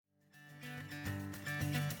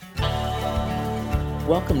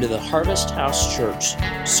Welcome to the Harvest House Church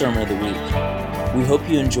Sermon of the Week. We hope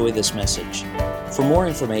you enjoy this message. For more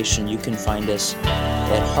information, you can find us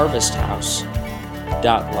at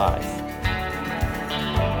harvesthouse.live.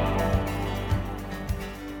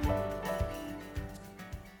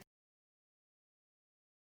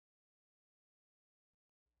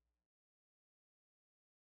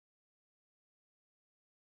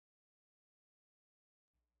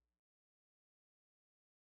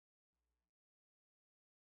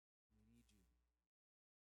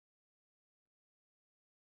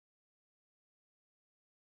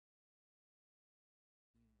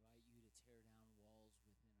 We invite you to tear down walls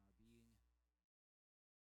within our being,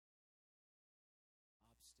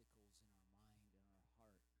 obstacles in our mind and our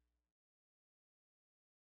heart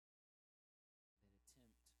that attempt to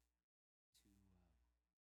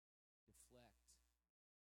deflect and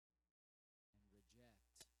reject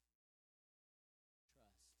trust,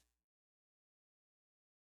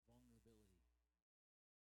 vulnerability,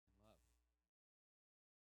 and love.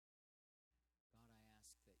 God, I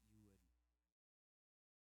ask that you would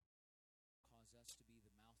cause us to be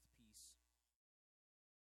the mouthpiece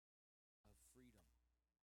of freedom.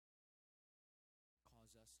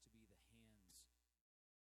 Cause us to be the hands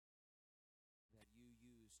that you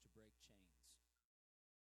use to break chains.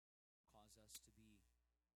 Cause us to be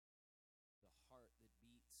the heart that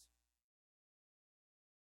beats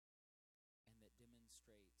and that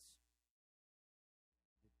demonstrates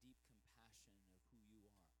the deep compassion of who you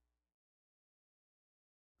are.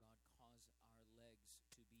 God, cause our legs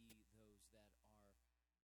to be those that are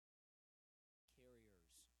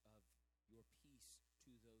carriers of your peace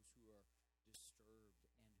to those who are disturbed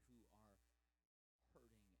and who are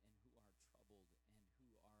hurting and who are troubled and who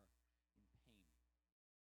are in pain.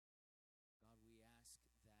 God, we ask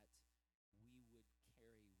that we would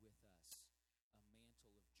carry with us a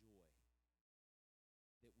mantle of joy,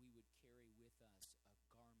 that we would carry with us a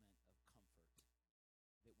garment of comfort,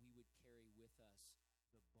 that we would carry with us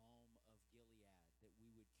the balm of Gilead, that we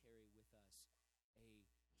would carry with us a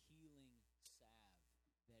healing salve,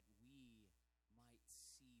 that we might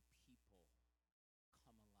see people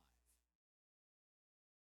come alive.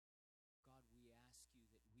 God, we ask you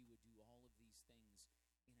that we would do all of these things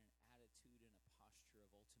in an attitude and a posture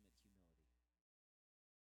of ultimate humility.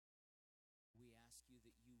 We ask you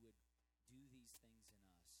that you would do these things in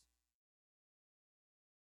us,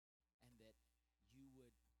 and that you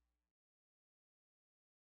would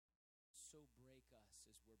so break us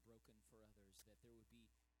as we're broken for others, that there would be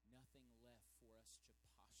nothing left for us to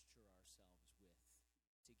posture ourselves with,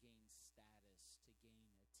 to gain status, to gain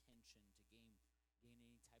attention, to gain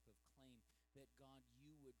any type of claim. That God,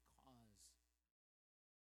 you would cause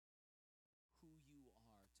who you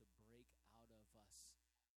are to break out of us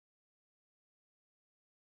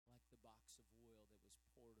like the box of oil that was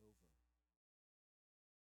poured over,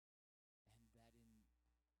 and that in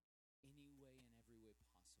any way and every way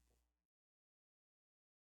possible,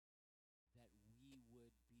 that we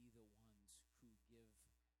would be the ones who give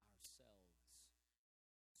ourselves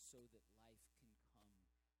so that life can come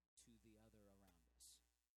to the other around us.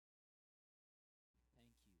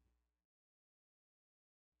 Thank you.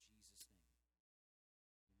 In Jesus' name,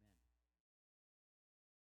 amen.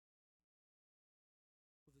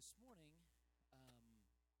 Well, this morning,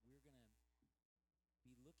 we're going to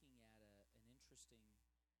be looking at an interesting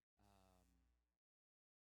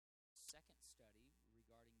second study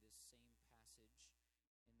regarding this same passage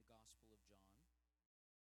in the Gospel of John.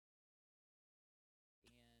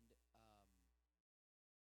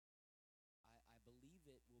 And I believe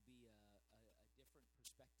it will be a different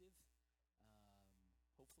perspective,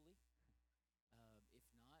 hopefully. If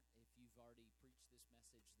not, if you've already preached this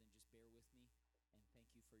message, then just bear with me, and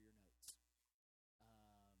thank you for your notes.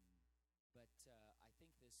 But I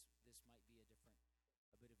think this might be a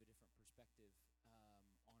bit of a different perspective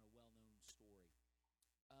on a well-known story.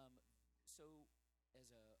 So, as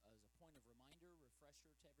a point of reminder, refresher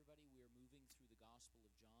to everybody, we are moving through the Gospel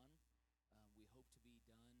of John. We hope to be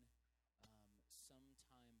done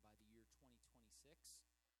sometime by the year 2026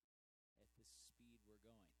 at the speed we're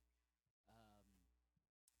going.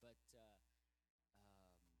 But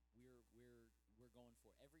we're going for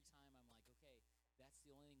it. Every time I'm like, okay, that's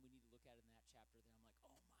the only thing we need to look at in that chapter. Then I'm like,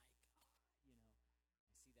 oh my God, I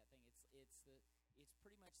see that thing. It's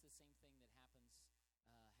pretty much the same thing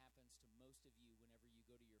that happens to most of you whenever you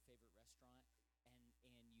go to your favorite restaurant and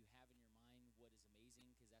you have in your mind what is amazing,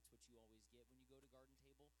 because that's what you always get when you go to Garden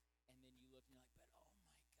Table, and then you look and you're like, but oh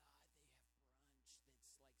my God,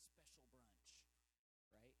 they have brunch that's like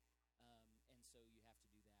special brunch, right? And so you have to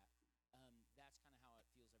do that. That's kind of how it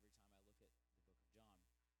feels every time I look at the book of John.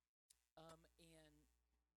 And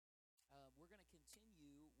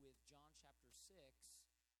chapter 6.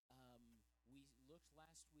 We looked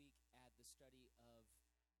last week at the study of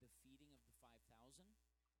the feeding of the 5,000.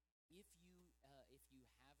 If you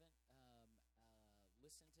haven't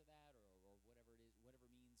listened to that, or whatever it is, whatever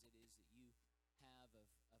means it is that you have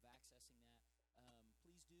of accessing that,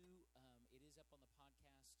 please do. It is up on the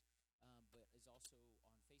podcast, but is also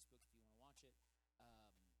on Facebook if you want to watch it.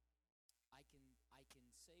 I can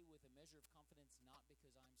say with a measure of confidence, not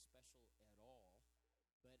because I'm special at all,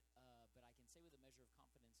 but I can say with a measure of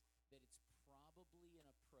confidence that it's probably an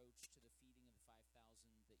approach to the feeding of the 5,000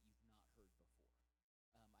 that you've not heard before.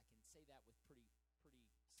 I can say that with pretty confidently,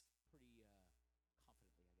 I guess.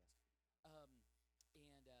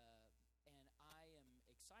 And I am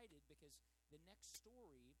excited because the next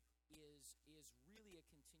story is really a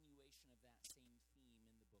continuation of that same theme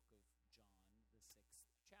in the book of John, the 6th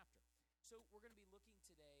chapter. So we're going to be looking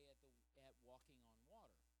today at walking on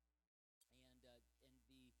water, and the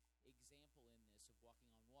example in this of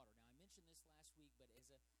walking on water. Now, I mentioned this last week, but as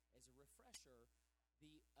a refresher,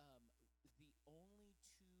 the only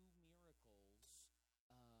two miracles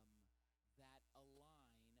that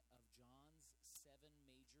align of John's 7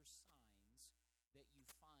 major signs that you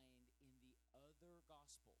find in the other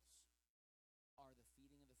Gospels are the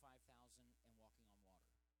feeding of the 5,000 and walking on water.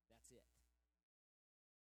 That's it.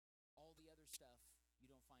 All the other stuff you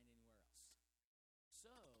don't find anywhere else.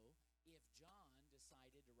 So, if John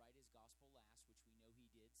decided to write his gospel last, which we know he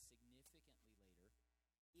did significantly later,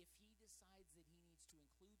 if he decides that he needs to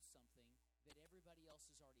include something that everybody else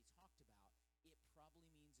has already talked about, it probably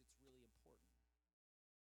means it's really important.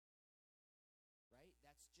 Right?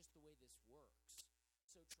 That's just the way this works.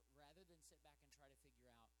 So rather than sit back and try to figure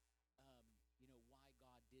out, why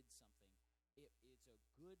God did something, it's a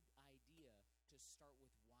good idea to start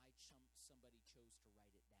with why somebody chose to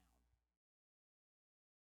write it down.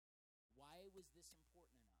 Why was this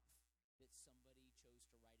important enough that somebody chose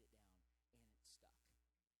to write it down and it stuck?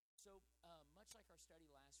 So much like our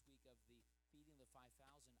study last week of the feeding the 5,000,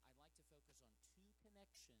 I'd like to focus on two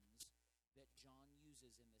connections that John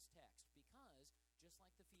uses in this text, because just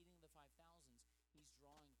like the feeding of the 5,000s, he's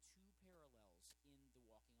drawing two parallels in the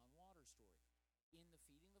walking on water story. In the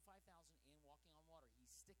feeding of the 5,000 and walking on water, he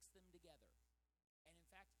sticks them together. And in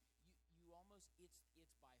fact, you almost it's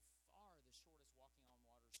by far the shortest walking on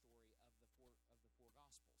water story of the four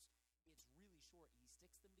Gospels. It's really short. He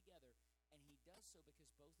sticks them together, and he does so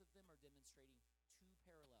because both of them are demonstrating two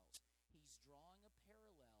parallels. He's drawing a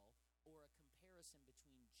parallel or a comparison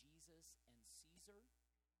between Jesus and Caesar,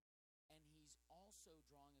 and he's also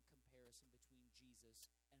drawing a comparison between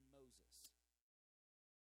Jesus and Moses.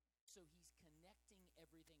 So he's connecting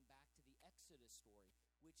everything back to the Exodus story,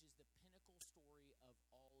 which is the pinnacle story of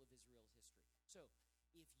all of Israel's history. So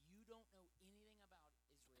if you don't know anything about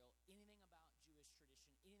Israel, anything about Jewish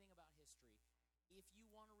tradition, anything about history, if you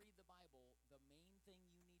want to read the Bible, the main thing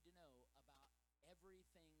you need to know about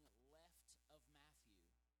everything left of Matthew,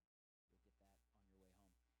 you'll get that on your way home.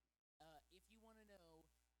 If you want to know,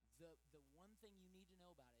 the one thing you need to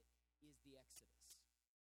know about it is the Exodus.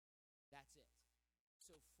 That's it.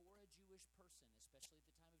 So for a Jewish person, especially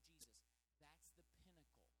at the time of Jesus, that's the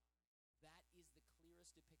pinnacle. That is the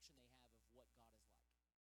clearest depiction they have of what God is like.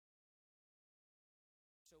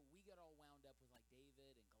 So we got all wound up with like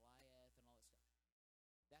David and Goliath and all that stuff.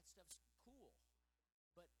 That stuff's cool.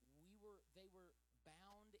 But they were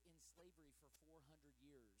bound in slavery for 400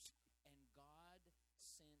 years, and God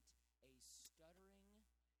sent a stuttering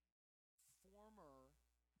former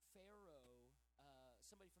Pharaoh,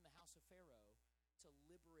 somebody from the house of Pharaoh, to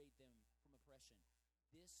liberate them from oppression.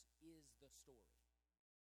 This is the story.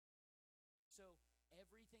 So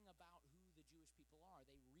everything about who the Jewish people are,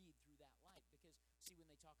 they read through that light. Because, see, when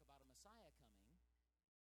they talk about a Messiah coming,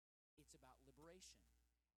 it's about liberation.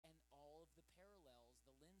 And all of the parallels,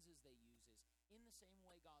 the lenses they use is, in the same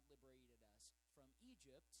way God liberated us from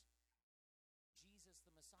Egypt, Jesus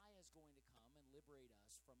the Messiah is going to come and liberate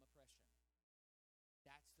us from oppression.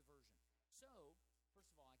 That's the version. So, first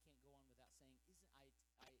of all, I can't go on without saying,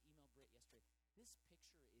 I emailed Britt yesterday. This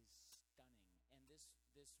picture is stunning, and this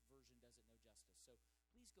version doesn't know justice. So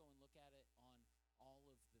please go and look at it on all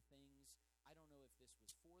of the things. I don't know if this was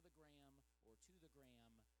for the gram or to the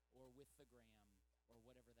gram or with the gram or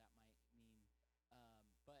whatever that might mean.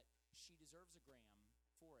 But she deserves a gram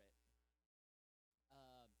for it.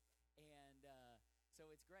 So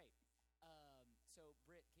it's great. So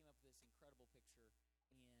Britt came up with this incredible picture,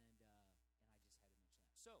 and I just had to mention that.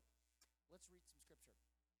 So let's read some scripture.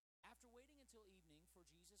 After waiting until evening for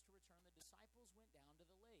Jesus to return, the disciples went down to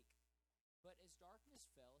the lake. But as darkness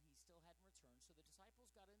fell, he still hadn't returned. So the disciples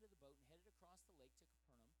got into the boat and headed across the lake to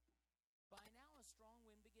Capernaum. By now a strong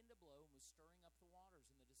wind began to blow and was stirring up the waters,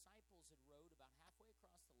 and the disciples had rowed about halfway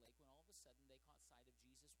across the lake when all of a sudden they caught sight of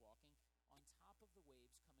Jesus walking on top of the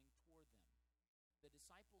waves coming toward them. The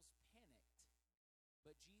disciples panicked,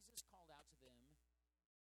 but Jesus called out to them.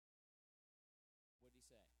 What did he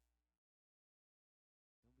say?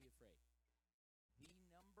 Don't be afraid. The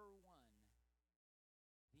number one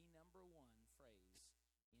phrase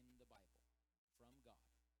in the Bible from God.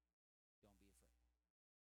 Don't be afraid.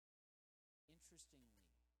 Interestingly,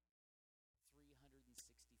 365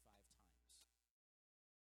 times,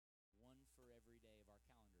 one for every day of our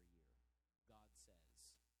calendar year, God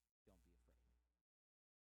says, don't be afraid.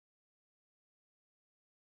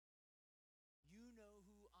 You know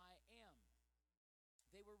who I am.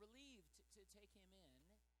 They were relieved to take him in,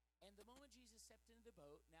 and the moment Jesus stepped into the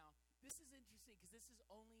boat, now, this is interesting because this is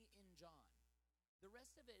only in John. The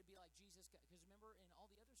rest of it would be like Jesus, because remember in all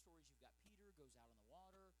the other stories, you've got Peter goes out on the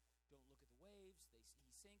water, don't look at the waves, he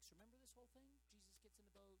sinks. Remember this whole thing? Jesus gets in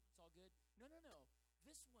the boat, it's all good. No.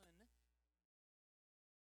 This one,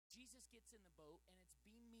 Jesus gets in the boat, and it's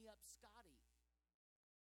beam me up Scotty.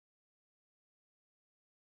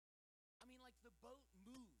 I mean, like, the boat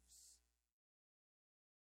moves.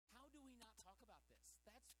 How do we not talk about this?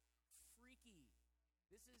 That's freaky.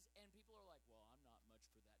 This is, and people are like, well, I'm not much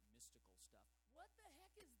for that mystical stuff. What the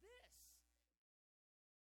heck is this?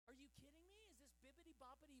 Are you kidding me? Is this bibbity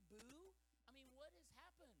boppity boo? I mean, what has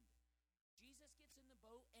happened? Jesus gets in the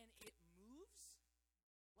boat and it moves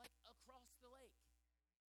like across the lake.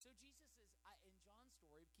 So Jesus is, in John's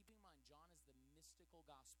story, keeping in mind, John is the mystical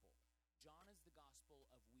gospel. John is the gospel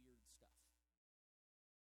of weird stuff.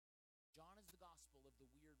 John is the gospel of the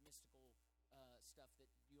weird mystical stuff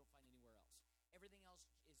that you don't find anywhere else. Everything else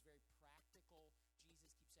is very practical.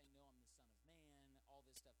 Jesus keeps saying, no, I'm the Son of Man, all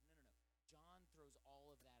this stuff. No. John throws all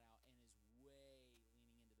of that out and is way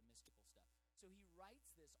leaning into the mystical stuff. So he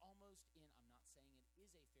writes this almost in, I'm not saying it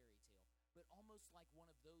is a fairy tale, but almost like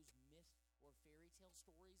one of those myth or fairy tale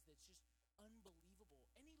stories that's just unbelievable.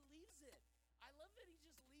 And he leaves it. I love that he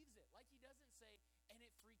just leaves it. Like he doesn't say, and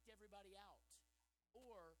it freaked everybody out.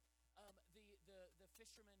 Or the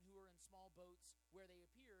fishermen who were in small boats where they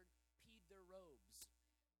appeared peed their robes.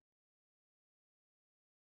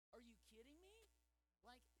 Are you kidding me?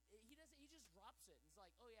 Like, he just drops it. It's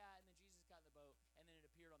like, oh yeah, and then Jesus got in the boat, and then it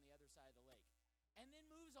appeared on the other side of the lake. And then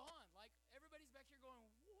moves on. Like, everybody's back here going,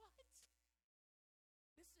 what?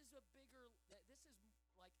 This is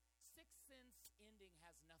like, Sixth Sense ending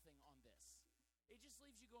has nothing on this. It just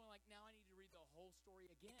leaves you going like, now I need to read the whole story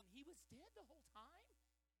again. He was dead the whole time?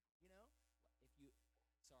 You know?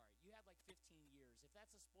 You had like 15 years. If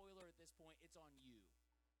that's a spoiler at this point, it's on you.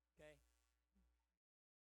 Okay?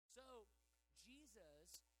 So,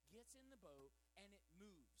 Jesus gets in the boat, and it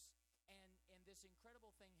moves. And this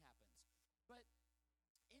incredible thing happens. But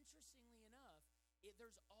interestingly enough,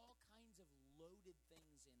 there's all kinds of loaded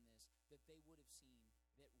things in this that they would have seen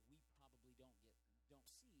that we probably don't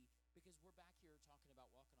see, because we're back here talking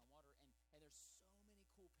about walking on water, and there's so many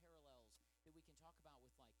cool parallels that we can talk about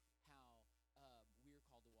with like how we're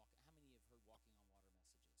called to walk. How many have heard walking on water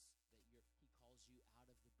messages? That he calls you out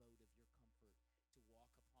of the boat of your comfort to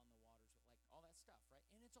walk upon the waters, like all that stuff, right?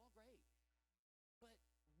 And it's all great. But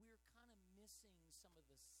we're kind of missing some of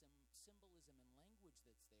the symbolism and language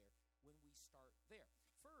that's there when we start there.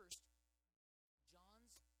 First,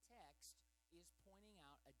 John's text is pointing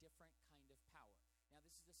out a different kind of power. Now,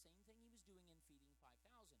 this is the same thing he was doing in feeding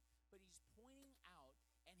 5,000, but he's pointing out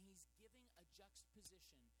and he's giving a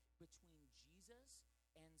juxtaposition between Jesus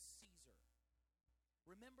and Caesar.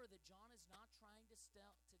 Remember that John is not trying to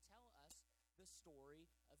tell us the story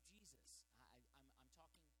of Jesus. I'm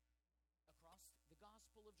talking across the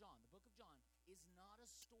Gospel of John. The book of John is not a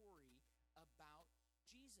story about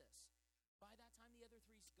Jesus. By that time, the other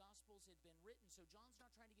three Gospels had been written, so John's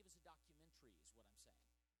not trying to give us a documentary, is what I'm saying.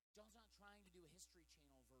 John's not trying to do a History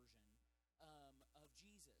Channel version of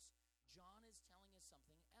Jesus. John is telling us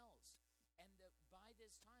something else. And by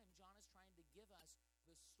this time, John is trying to give us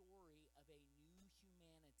the story of a new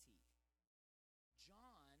humanity.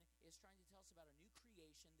 John is trying to tell us about a new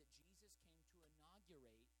creation that Jesus came to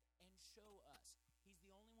inaugurate and show us. He's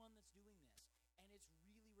the only one that's doing this. And it's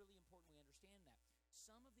really, really important we understand that.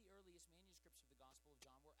 Some of the earliest manuscripts of the Gospel of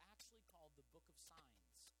John were actually called the Book of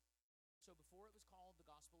Signs. So before it was called the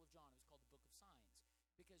Gospel of John, it was called the Book of Signs,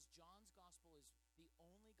 because John's Gospel is the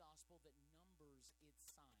only Gospel that numbers its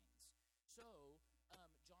signs. So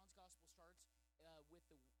John's Gospel starts with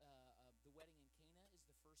the wedding in Cana is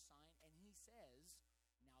the first sign, and he says,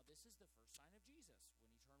 now this is the first sign of Jesus,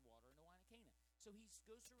 when he turned water into wine at Cana. So he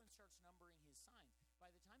goes through and starts numbering his signs.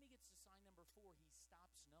 By the time he gets to sign number 4, he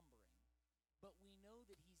stops numbering. But we know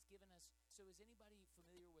that he's given us. So is anybody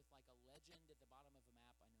familiar with like a legend at the bottom of a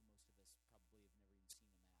map? I know most of us probably have never even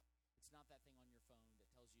seen a map. It's not that thing on your phone that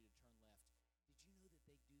tells you to turn left. Did you know that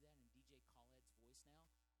they do that in DJ Khaled's voice now?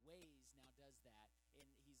 Waze now does that, and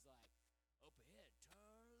he's like, up ahead,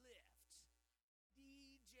 turn left.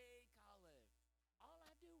 DJ Khaled. All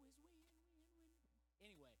I do is win.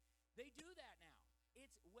 Anyway, they do that now.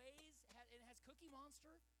 It's Waze. It has Cookie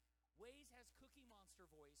Monster. Waze has Cookie Monster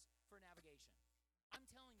voice for navigation. I'm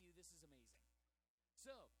telling you, this is amazing.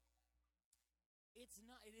 So, it's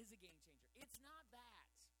not. It is a game changer. It's not that,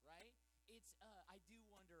 right? It's. I do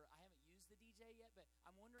wonder. I haven't used the DJ yet, but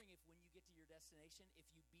I'm wondering if when you get to your destination, if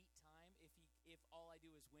you beat time, if all I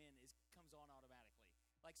do is win comes on automatically.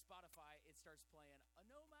 Like Spotify, it starts playing.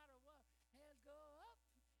 No matter what, hands go up,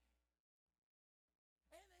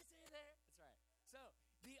 and they say there. That's right. So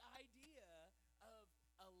the idea of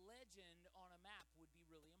a legend on a map would be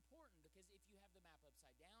really important, because if you have the map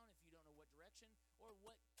upside down, if you don't know what direction or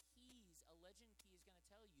what keys, a legend key is going to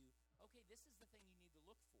tell you, okay, this is the thing you need to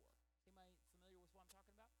look for. Am I familiar with what I'm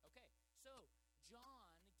talking about? Okay, so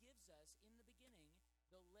John gives us in the beginning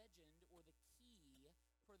the legend or the key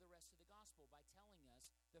for the rest of the gospel by telling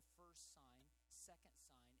us the first sign, second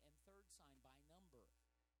sign, and third sign by number.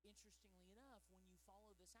 Interestingly enough, when you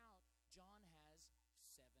follow this out, John has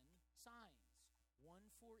 7 signs, one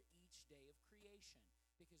for each day of creation,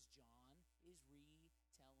 because John is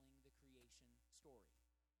retelling the creation story.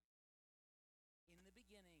 In the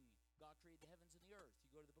beginning, God created the heavens and the earth.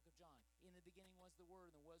 You go to the book of John. In the beginning was the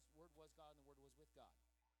Word, and the Word was God, and the Word was with God.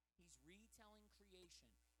 He's retelling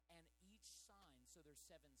creation, and each sign, so there's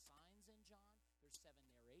 7 signs in John, there's 7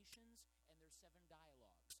 narrations, and there's 7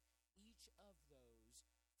 dialogues. Each of those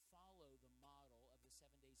follow the model of the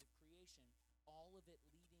 7 days of creation, all of it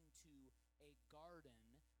leading to a garden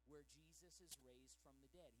where Jesus is raised from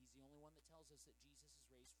the dead. He's the only one that tells us that Jesus is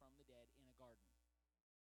raised from the dead in a garden.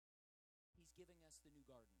 He's giving us the new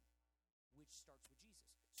garden, which starts with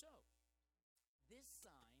Jesus. So, this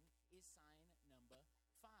sign is sign number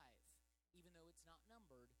 5. Even though it's not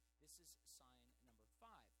numbered, this is sign number 5.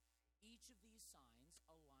 Each of these signs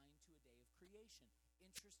align to a day of creation.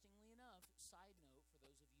 Interestingly enough, side note, for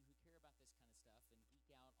those of you who care about this kind of stuff and geek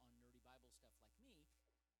out on nerdy Bible stuff like me,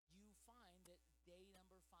 you find that day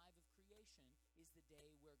number 5 of creation is the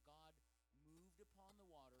day where God moved upon the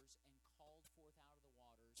waters and called forth out of the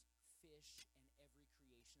waters fish and every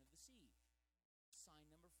creation of the sea. Sign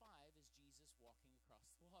number 5 is Jesus walking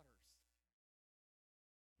across the waters.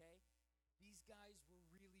 Okay? These guys were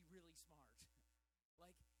really, really smart.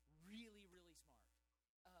 Like, really, really smart.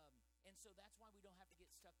 And so that's why we don't have to get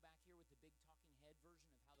stuck back here with the big talking head version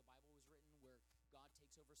of how the Bible was written, where God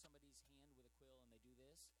takes over somebody's hand with a quill and they do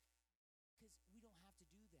this. Because we don't have to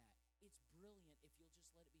do that. It's brilliant if you'll just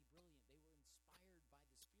let it be brilliant. They were inspired by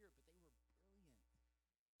the Spirit, but they were brilliant.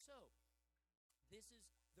 So, this is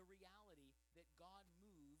the reality that God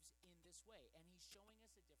moves in this way, and he's showing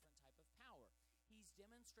us a different type of power. He's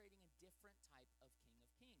demonstrating a different type of King of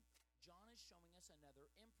Kings. John is showing us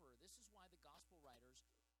another emperor. This is why the gospel writers,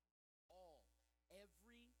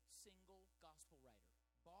 every single gospel writer,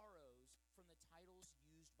 borrows from the titles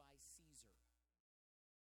used by Caesar.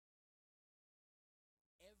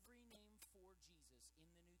 Every name for Jesus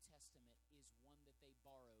in the New Testament is one that they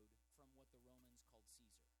borrowed from what the Romans called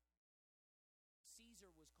Caesar.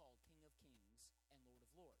 Caesar was called King of Kings and Lord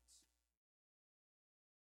of Lords.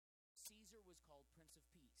 Caesar was called Prince of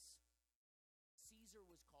Peace. Caesar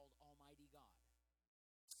was called Almighty God.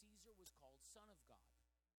 Caesar was called Son of God.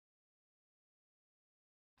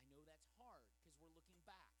 I know that's hard because we're looking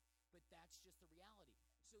back, but that's just the reality.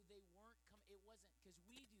 So they weren't it wasn't, because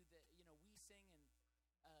we do we sing and Almighty God.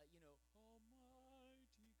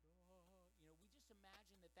 We just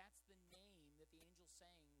imagine that that's the name that the angels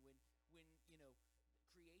sang when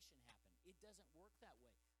creation happened. It doesn't work that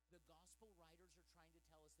way. The gospel writers are trying to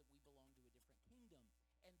tell us that we belong to a different kingdom,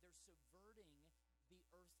 and they're subverting the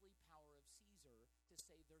earthly power of Caesar to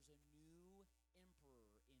say there's a new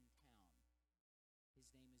emperor in town.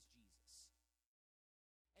 His name is Jesus.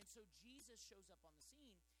 And so Jesus shows up on the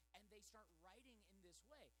scene, and they start writing in this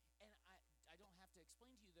way. And I don't have to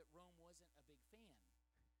explain to you that Rome wasn't a big fan.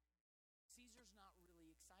 Caesar's not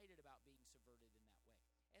really excited about being subverted in that way.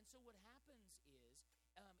 And so what happens is,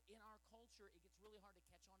 in our culture, it gets really hard to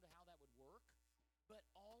catch on to how that would work. But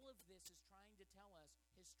all of this is trying to tell us,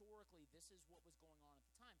 historically, this is what was going on at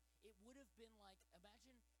the time. It would have been like,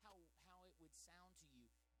 imagine how it would sound to you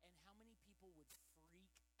and how many people would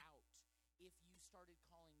freak out if you started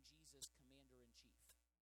calling Jesus Commander-in-Chief.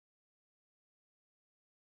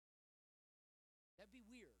 That'd be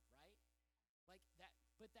weird, right? Like that,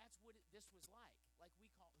 But that's what this was like. Like we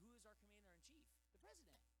call, who is our commander-in-chief? The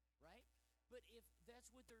president, right? But if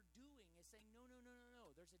that's what they're doing is saying, no, no, no, no,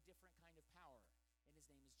 no, there's a different kind of power, and his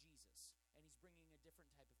name is Jesus, and he's bringing a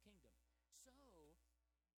different type of kingdom. So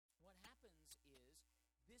what happens is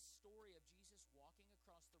this story of Jesus walking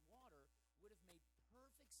across the water would have made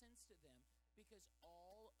perfect sense to them because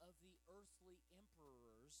all of the earthly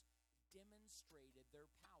emperors demonstrated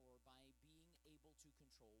their power by being able to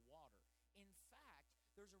control water. In fact,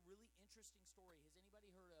 there's a really interesting story. Has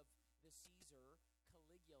anybody heard of the Caesar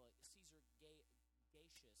Caligula? Caesar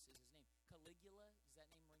Gatius is his name. Caligula, does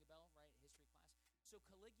that name ring a bell, right? History class. So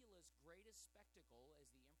Caligula's greatest spectacle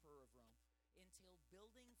as the emperor of Rome entailed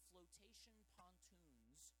building flotation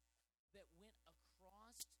pontoons that went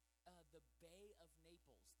across the Bay of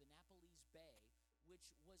Naples, the Napolese Bay,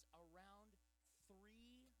 which was around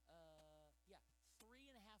 3.5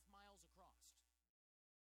 miles across.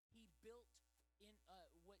 He built in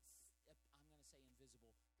what's I'm going to say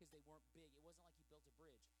invisible because they weren't big. It wasn't like he built a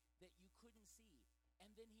bridge that you couldn't see.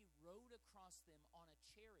 And then he rode across them on a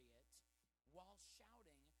chariot while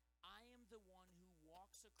shouting, "I am the one who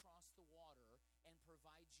walks across the water and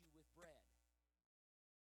provides you with bread."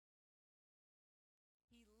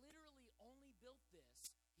 He literally only built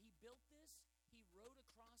this. He rode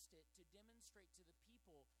across it to demonstrate to the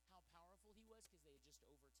people how powerful he was because they had just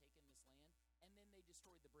overtaken this land, and then they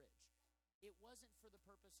destroyed the bridge. It wasn't for the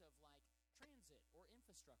purpose of like transit or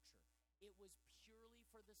infrastructure. It was purely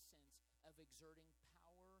for the sense of exerting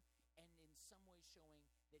power and in some way showing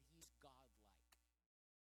that he's godlike.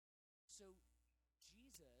 So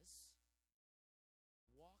Jesus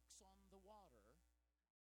walks on the water,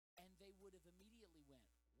 and they would have immediately went,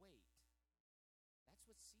 wait, that's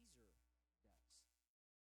what Caesar does.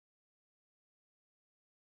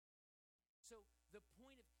 So the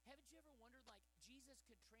point of, haven't you ever wondered, like, Jesus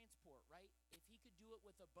could transport, right? If he could do it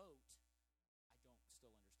with a boat, I don't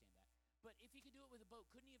still understand that. But if he could do it with a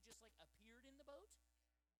boat, couldn't he have just, like, appeared in the boat?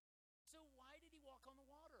 So why did he walk on the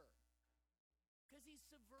water? Because he's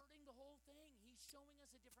subverting the whole thing. He's showing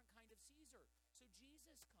us a different kind of Caesar. So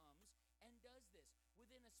Jesus comes and does this.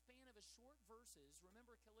 Within a span of a short verses,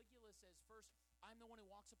 remember Caligula says first, I'm the one who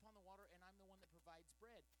walks upon the water and I'm the one that provides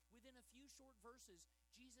bread. Within a few short verses,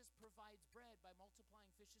 Jesus provides bread by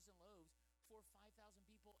multiplying fishes and loaves for 5,000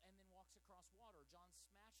 people and then walks across water. John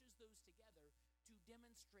smashes those together to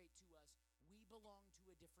demonstrate to us we belong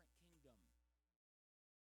to a different kingdom.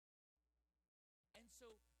 And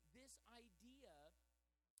so this idea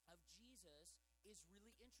of Jesus is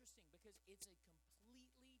really interesting because it's a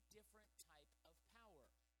completely different type of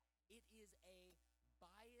power. It is a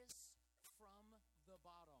bias from the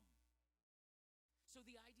bottom. So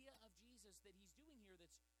the idea of Jesus that he's doing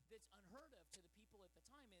here that's unheard of to the people at the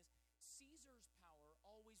time is Caesar's power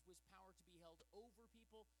always was power to be held over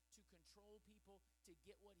people, to control people, to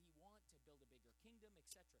get what he wants, to build a bigger kingdom,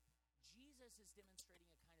 etc. Jesus is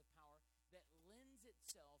demonstrating a kind of power that lends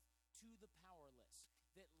itself to the powerless,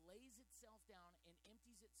 that lays itself down and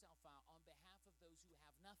empties itself out on behalf of those who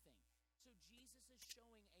have nothing. So Jesus is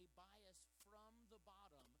showing a bias from the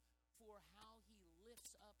bottom for how he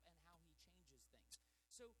lifts up and how he changes things.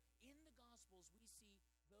 So in the Gospels, we see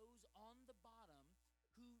those on the bottom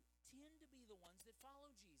who tend to be the ones that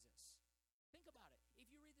follow Jesus. Think about it. If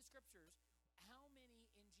you read the scriptures, how many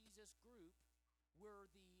in Jesus' group were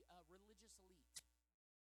the religious elite?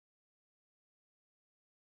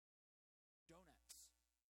 Donuts.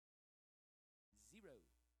 0.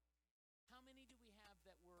 How many do we have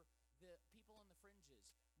that were the people on the fringes?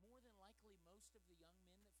 More than likely, most of the young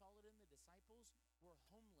men that followed him, the disciples, were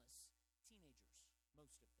homeless teenagers,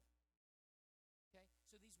 most of them. Okay?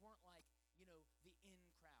 So these weren't like, the in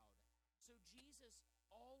crowd. So Jesus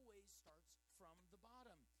always starts from the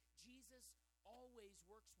bottom. Jesus always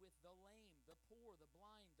works with the lame, the poor, the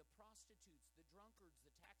blind, the prostitutes, the drunkards,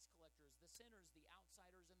 the tax collectors, the sinners, the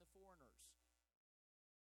outsiders, and the foreigners.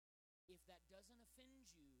 If that doesn't offend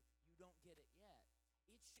you, you don't get it yet.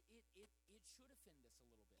 It should offend us a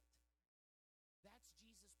little bit. That's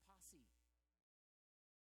Jesus' posse.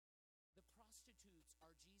 The prostitutes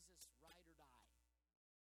are Jesus' ride or die.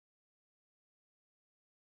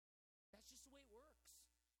 That's just the way it works.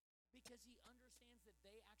 Because he understands that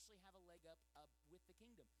they actually have a leg up with the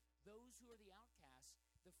kingdom. Those who are the outcasts,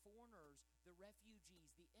 the foreigners, the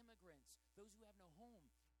refugees, the immigrants, those who have no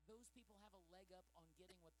home, those people have a leg up on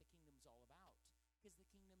getting what the kingdom's all about. Because the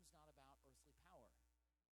kingdom's not about earthly power.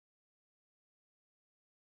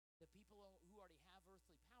 The people who already have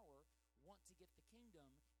earthly power want to get the kingdom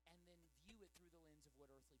and then view it through the lens of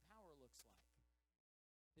what earthly power looks like.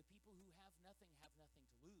 The people who have nothing to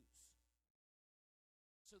lose.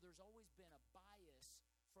 So there's always been a bias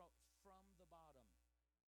from the bottom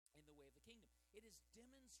in the way of the kingdom. It is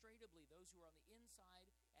demonstratively those who are on the inside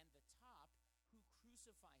and the top who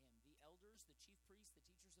crucify him. The elders, the chief priests, the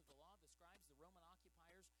teachers of the law, the scribes, the Roman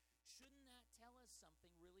occupiers. Shouldn't that tell us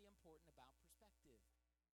something really important about perspective?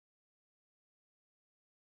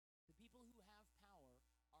 The people who have power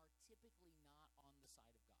are typically not on the side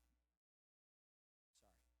of God. Sorry.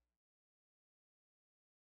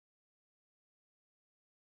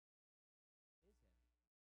 It is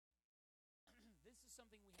heavy. This is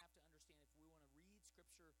something we have to understand if we want to read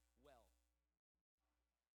Scripture well.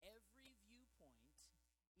 Every viewpoint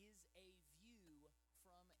is a view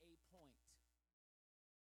from a point.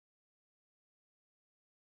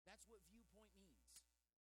 That's what viewpoint means.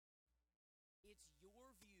 It's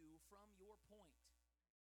your view from your point.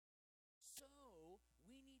 So,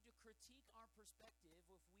 we need to critique our perspective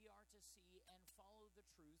if we are to see and follow the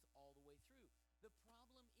truth all the way through. The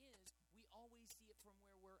problem is, we always see it from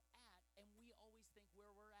where we're at, and we always think where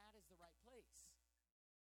we're at is the right place.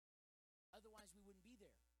 Otherwise, we wouldn't be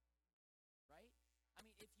there. Right? I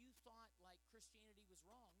mean, if you thought like Christianity was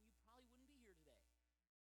wrong, you probably wouldn't be here today.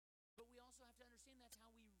 But we also have to understand that's how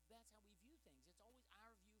we view things. It's always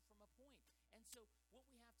our view from a point. And so what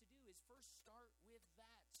we have to do is first start with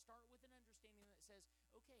that. Start with an understanding that says,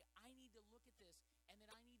 okay, I need to look at this, and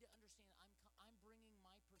then I need to understand I'm bringing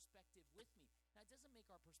my perspective with me. Now, it doesn't make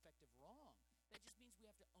our perspective wrong. That just means we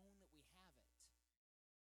have to own that we have it.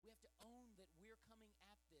 We have to own that we're coming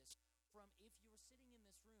at this from, if you're sitting in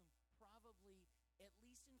this room, probably, at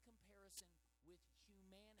least in comparison with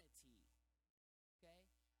humanity, okay,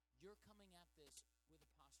 you're coming at this with a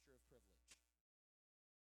posture of privilege.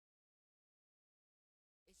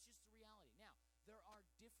 It's just the reality. Now, there are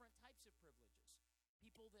different types of privileges.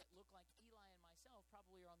 People that look like Eli and myself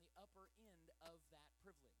probably are on the upper end of that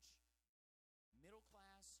privilege. Middle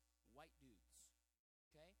class, white dudes,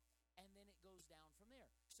 okay? And then it goes down from there.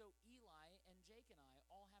 So Eli and Jake and I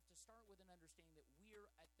all have to start with an understanding that we're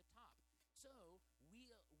at the top. So we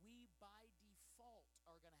by default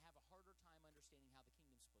are going to have a harder time understanding how the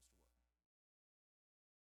kingdom's supposed to work.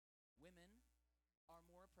 Women are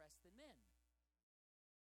more oppressed than men.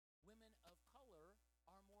 Women of color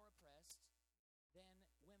are more oppressed than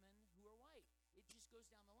women who are white. It just goes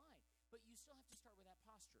down the line. But you still have to start with that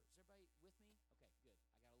posture. Is everybody with me? Okay, good.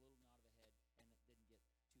 I got a little nod of a head and it didn't get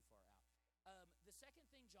too far out. The second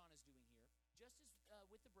thing John is doing here, just as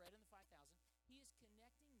with the bread and the 5,000, he is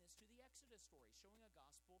connecting this to the Exodus story, showing a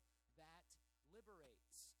gospel that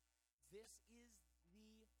liberates. This is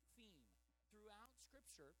the theme. Throughout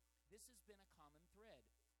Scripture, this has been a common thread,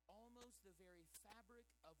 almost the very fabric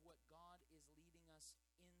of what God is leading us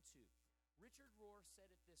into. Richard Rohr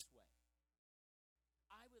said it this way: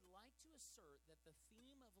 I would like to assert that the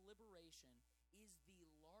theme of liberation is the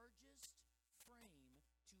largest frame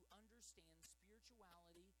to understand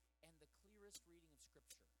spirituality and the clearest reading of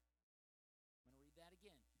Scripture. I'm going to read that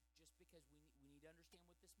again, just because we need to understand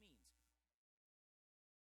what this means.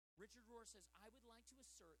 Richard Rohr says, I would like to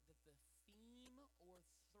assert that the theme or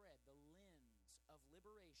thread, the lens of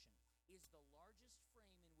liberation, is the largest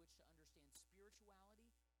frame in which to understand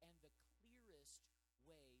spirituality and the clearest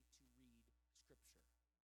way to read Scripture.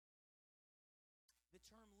 The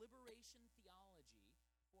term liberation theology,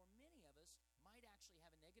 for many of us, might actually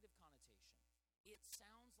have a negative connotation. It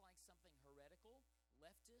sounds like something heretical,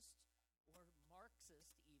 leftist, or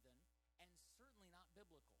Marxist even, and certainly not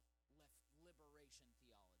biblical, liberation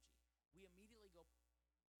theology. We immediately go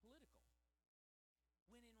political.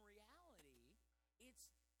 When in reality,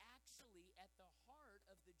 it's actually at the heart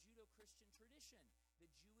of the Judeo-Christian tradition.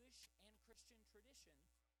 The Jewish and Christian tradition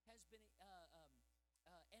has been,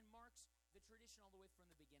 and marks the tradition all the way from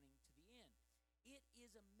the beginning to the end. It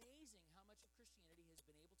is amazing how much of Christianity has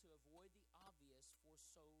been able to avoid the obvious for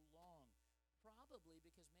so long. Probably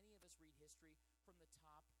because many of us read history from the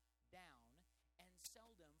top down and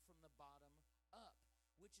seldom from the bottom up,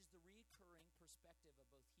 which is the recurring perspective of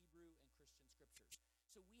both Hebrew and Christian scriptures.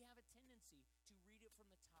 So we have a tendency to read it from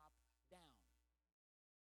the top down.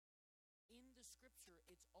 In the Scripture,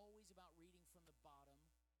 it's always about reading from the bottom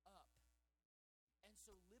up. And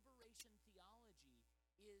so liberation theology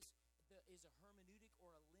is a hermeneutic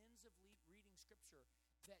or a lens of reading Scripture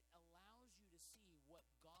that allows you to see what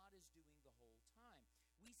God is doing the whole time.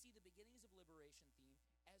 We see the beginnings of liberation theme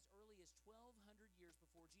as early as 1,200 years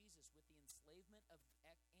before Jesus with the enslavement and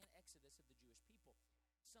exodus of the Jewish people.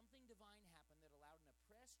 Something divine happened that allowed an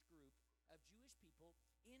oppressed group of Jewish people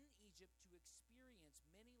in Egypt to experience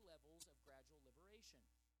many levels of gradual liberation.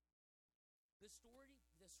 The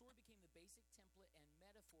story became the basic template and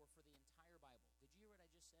metaphor for the entire Bible. Did you hear what I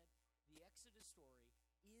just said? The Exodus story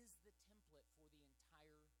is the template for the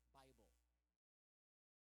entire Bible.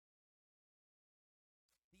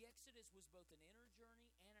 The Exodus was both an inner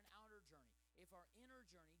journey and an outer journey. If our inner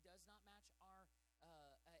journey does not match our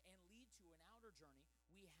and lead to an outer journey,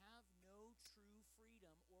 we have no true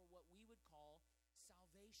freedom or what we would call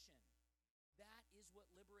salvation. That is what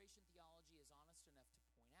liberation theology is honest enough to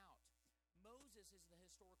point out. Moses is the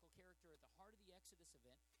historical character at the heart of the Exodus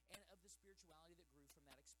event and of the spirituality that grew from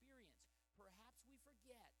that experience. Perhaps we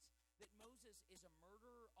forget that Moses is a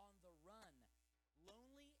murderer on the run.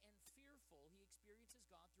 Lonely and fearful, he experiences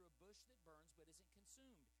God through a bush that burns but isn't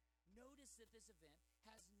consumed. Notice that this event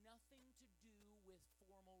has nothing to do with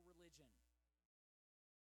formal religion.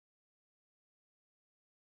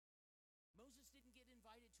 Moses didn't get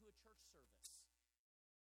invited to a church service.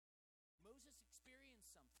 Moses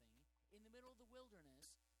experienced something in the middle of the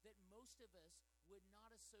wilderness that most of us would not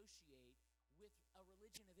associate with a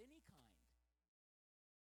religion of any kind.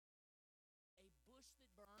 A bush that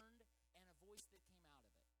burned and a voice that came out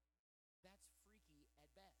of it. That's freaky at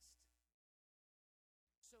best.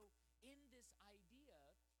 So in this idea,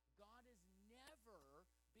 God has never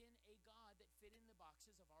been a God that fit in the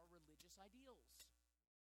boxes of our religious ideals.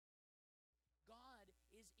 God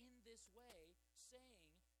is in this way saying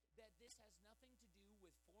that this has nothing to do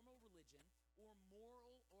with formal religion or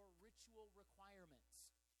moral or ritual requirements.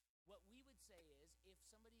 What we would say is, if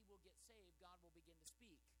somebody will get saved, God will begin to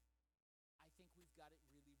speak. I think we've got it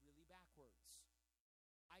really, really backwards.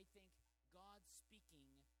 I think God speaking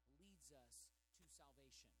leads us to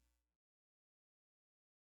salvation.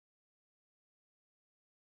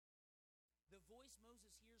 The voice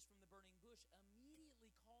Moses hears from the burning bush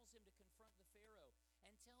immediately calls him to confront the Pharaoh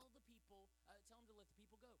and tell him to let the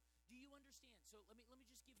people go. Do you understand? So let me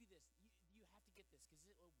just give you this. You have to get this because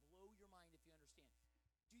it will blow your mind if you understand.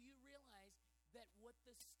 Do you realize that what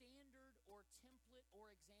the standard or template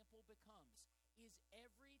or example becomes is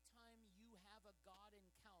every time you have a God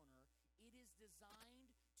encounter, it is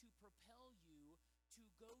designed to propel you to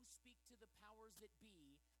go speak to the powers that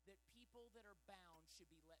be that people that are bound should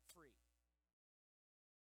be let free.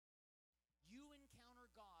 You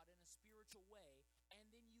encounter God in a spiritual way, and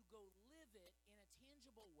then you go live it in a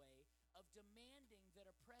tangible way of demanding that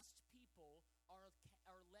oppressed people are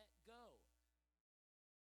let go.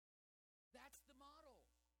 That's the model.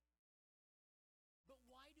 But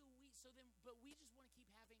why do we, but we just want to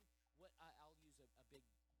keep having what, I'll use a big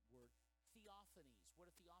word, theophanies.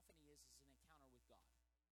 What a theophany is an encounter with God.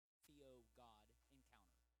 Theo, God,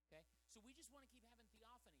 encounter. Okay? So we just want to keep having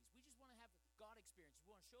theophanies. We just want to have God experience.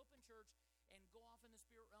 We want to show up in church and go off in the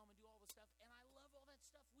spirit realm and do all the stuff. And I love all that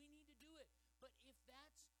stuff. We need to do it. But if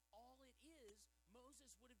that's all it is,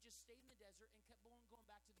 Moses would have just stayed in the desert and kept going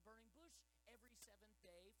back to the burning bush every seventh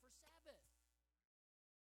day for Sabbath.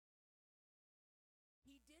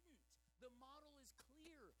 He didn't. The model is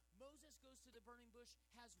clear. Moses goes to the burning bush,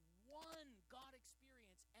 has one God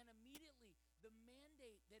experience, and immediately the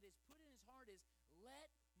mandate that is put in his heart is,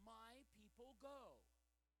 let my people go.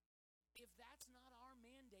 If that's not our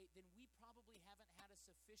mandate, then we probably haven't had a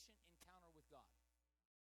sufficient encounter with God.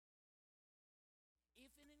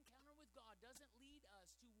 If an encounter with God doesn't lead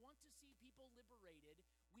us to want to see people liberated,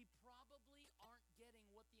 we probably aren't getting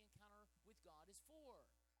what the encounter with God is for.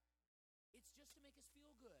 It's just to make us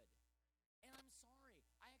feel good. And I'm sorry.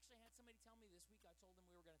 I actually had somebody tell me this week, I told them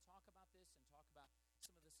we were going to talk about this and talk about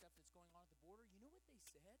some of the stuff that's going on at the border. You know what they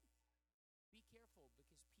said? Be careful,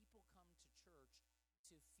 because people come to church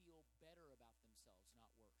to feel better about themselves, not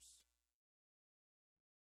worse.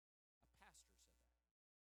 A pastor said that.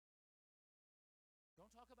 Don't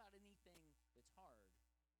talk about anything that's hard,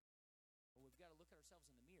 or we've got to look at ourselves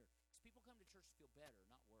in the mirror. Because people come to church to feel better,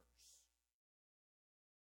 not worse.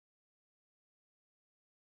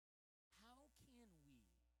 How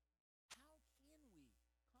can we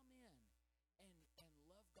come in and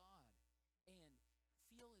love God and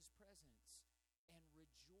feel his presence and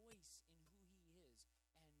rejoice in who he is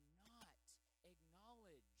and not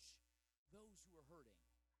acknowledge those who are hurting?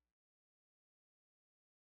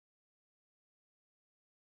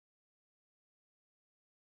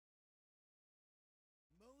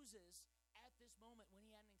 Moses, at this moment when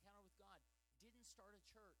he had an encounter with God, didn't start a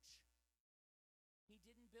church. He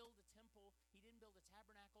didn't build a temple. He didn't build a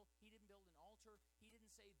tabernacle. He didn't build an altar. He didn't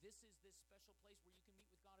say, this is this special place where you can meet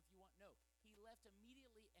with God if you want. No. He left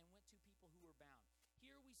immediately and went to people who were bound.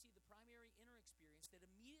 Here we see the primary inner experience that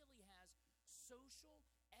immediately has social,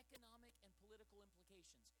 economic, and political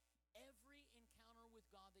implications. Every encounter with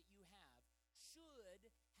God that you have should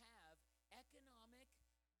have economic,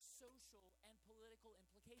 social, and political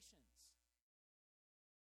implications.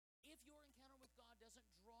 If your encounter with God doesn't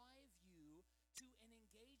drive you to an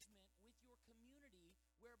engagement with your community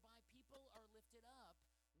where whereby people are lifted up,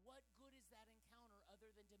 what good is that encounter other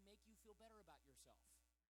than to make you feel better about yourself?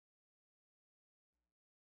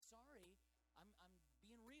 Sorry, I'm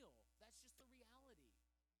being real. That's just the reality.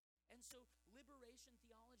 And so liberation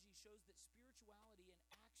theology shows that spirituality and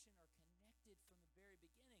action are connected from the very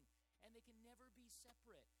beginning, and they can never be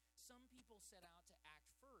separate. Some people set out to act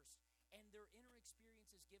first, and their inner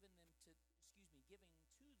experience is given to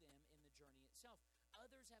them in the journey itself.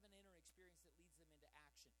 Others have an inner experience that leads them into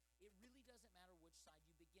action. It really doesn't matter which side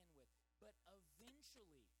you begin with, but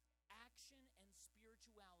eventually, action and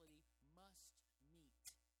spirituality must meet.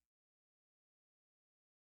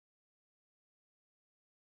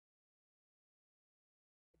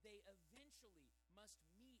 They eventually must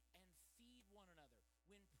meet and feed one another.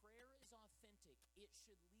 When prayer is authentic, it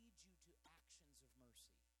should lead you to actions of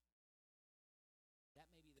mercy. That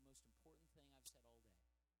may be the most important thing I've said all day.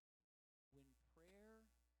 When prayer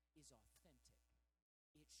is authentic,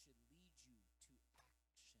 it should lead you to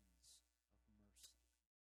actions of mercy.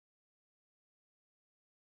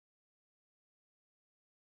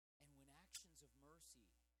 And when actions of mercy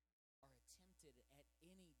are attempted at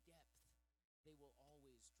any depth, they will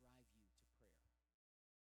always drive you to prayer.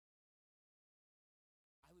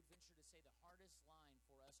 I would venture to say the hardest line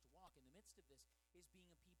for us to walk in the midst of this is being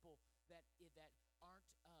a people that aren't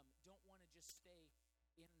don't want to just stay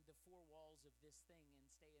in the four walls of this thing and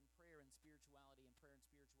stay in prayer and spirituality and prayer and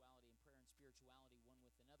spirituality and prayer and spirituality one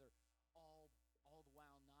with another, all the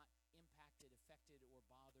while not impacted, affected, or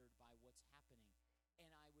bothered by what's happening.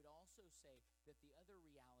 And I would also say that the other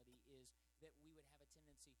reality is that we would have a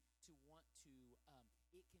tendency to want to,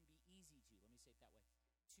 it can be easy to, let me say it that way,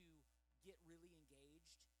 to get really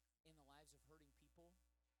engaged in the lives of hurting people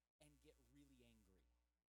and get really angry.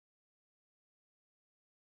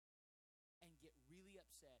 And get really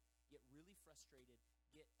upset, get really frustrated,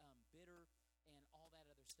 get bitter, and all that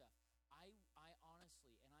other stuff. I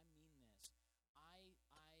honestly, and I mean this, I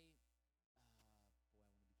want to be careful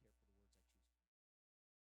the words I choose.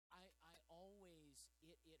 I always,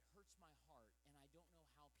 it hurts my heart, and I don't know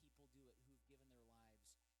how people do it who've given their lives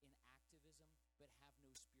in activism but have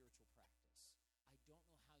no spiritual practice. I don't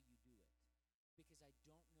know how you do it, because I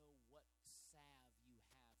don't know what salve you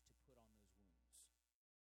have to put on those wounds.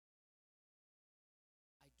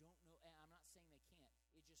 I don't know, and I'm not saying they can't.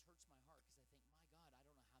 It just hurts my heart because I think, my God, I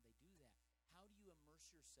don't know how they do that. How do you immerse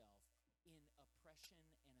yourself in oppression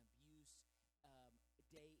and abuse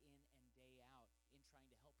day in and day out in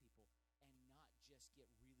trying to help people and not just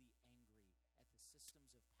get really angry at the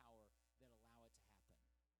systems of power that allow it to happen?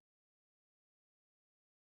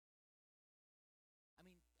 I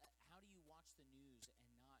mean, how do you watch the news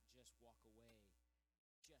and not just walk away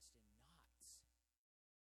just in knots?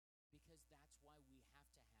 Because that's why we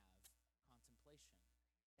have to have contemplation.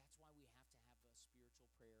 That's why we have to have a spiritual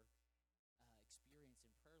prayer experience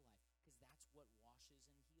in prayer life, because that's what washes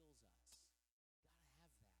and heals us. Gotta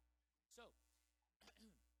have that. So,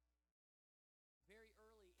 very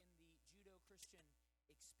early in the Judeo-Christian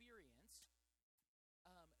experience,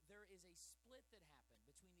 there is a split that happened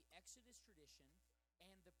between the Exodus tradition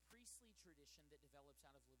and the priestly tradition that develops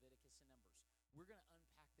out of Leviticus and Numbers. We're going to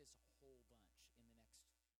unpack this a whole bunch in the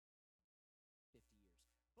next 50 years.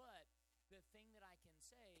 But the thing that I can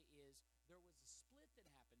say is there was a split that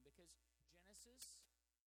happened because Genesis,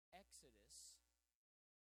 Exodus,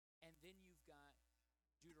 and then you've got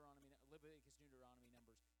Deuteronomy, Leviticus, Deuteronomy,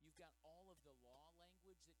 Numbers. You've got all of the law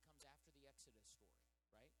language that comes after the Exodus story,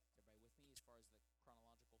 right? Is everybody with me as far as the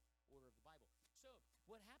chronological order of the Bible? So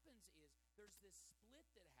what happens is there's this split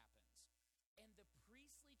that happens, and the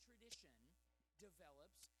priestly tradition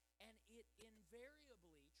develops, and it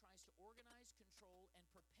invariably tries to organize, control, and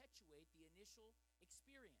perpetuate the initial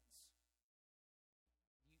experience.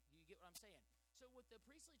 You get what I'm saying? So what the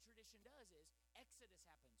priestly tradition does is Exodus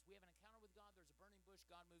happens. We have an encounter with God. There's a burning bush.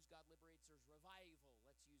 God moves. God liberates. There's revival.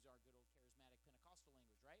 Let's use our good old charismatic Pentecostal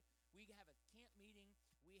language, right? We have a camp meeting.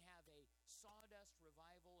 We have a sawdust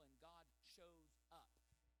revival, and God shows up.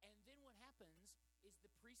 And then what happens is the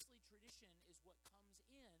priestly tradition is what comes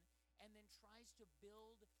in and then tries to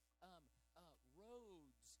build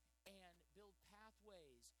roads and build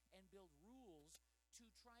pathways and build rules to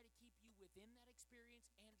try to keep you within that experience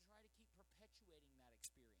and try to keep perpetuating that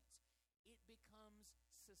experience. It becomes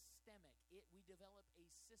systemic. We develop a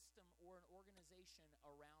system or an organization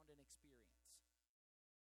around an experience.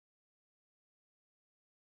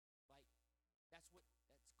 Like, that's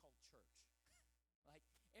called church. Like,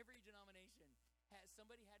 every denomination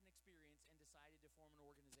somebody had an experience and decided to form an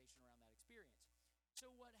organization around that experience. So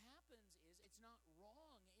what happens is it's not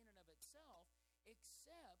wrong in and of itself,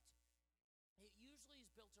 except it usually is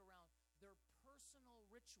built around They're personal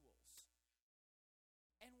rituals.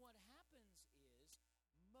 And what happens is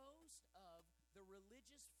most of the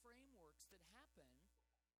religious frameworks that happen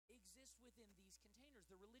exist within these containers.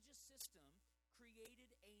 The religious system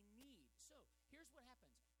created a need. So here's what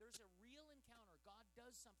happens. There's a real encounter. God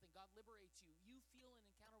does something. God liberates you. You feel an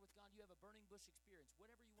encounter with God. You have a burning bush experience,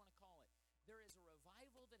 whatever you want to call it. There is a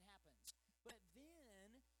revival that happens. But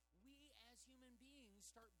then we as human beings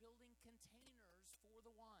start building containers for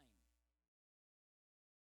the wine.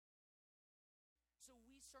 So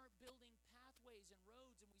we start building pathways and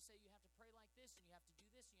roads, and we say you have to pray like this, and you have to do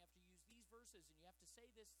this, and you have to use these verses, and you have to say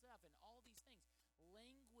this stuff, and all these things.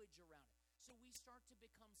 Language around it. So we start to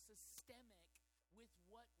become systemic with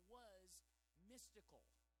what was mystical.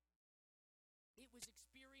 It was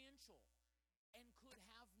experiential and could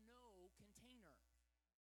have no container.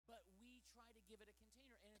 But we try to give it a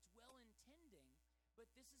container, and it's well-intending, but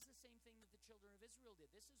this is the same thing that the children of Israel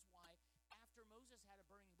did. This is why after Moses had a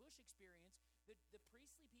burning bush experience, the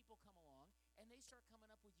priestly people come along, and they start coming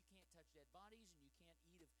up with, you can't touch dead bodies, and you can't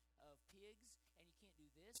eat of pigs, and you can't do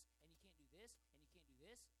this, and you can't do this, and you can't do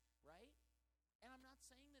this, right? And I'm not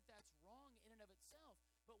saying that that's wrong in and of itself,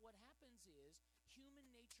 but what happens is human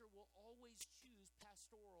nature will always choose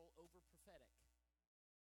pastoral over prophetic.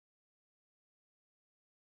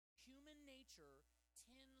 Human nature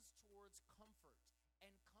tends towards comfort,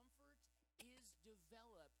 and comfort is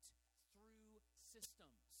developed through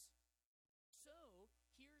systems. So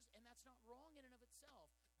and that's not wrong in and of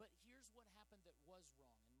itself, but here's what happened that was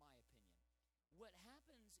wrong, in my opinion. What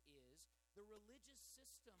happens is the religious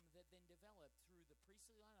system that then developed through the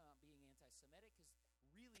priestly line, I'm not being anti-Semitic, because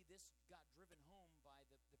really this got driven home by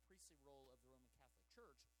the priestly role of the Roman Catholic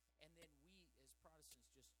Church, and then we as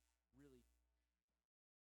Protestants just really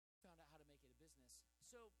found out how to make it a business.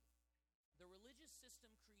 So the religious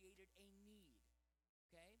system created a need,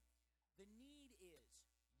 okay? The need is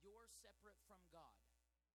you're separate from God.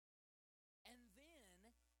 And then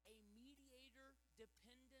a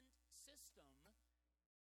mediator-dependent system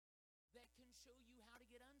that can show you how to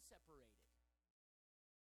get unseparated.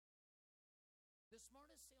 The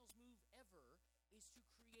smartest sales move ever is to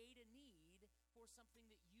create a need for something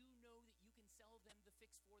that you know that you can sell them the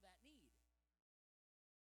fix for that need.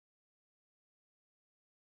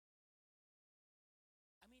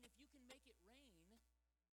 I mean, if you can make it rain,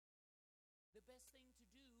 the best thing to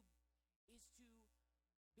do is to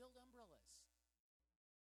build umbrellas.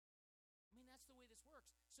 I mean, that's the way this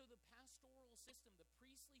works. So the pastoral system, the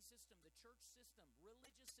priestly system, the church system,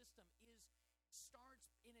 religious system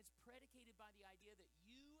starts and it's predicated by the idea that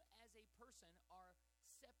you as a person are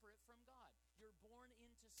separate from God. You're born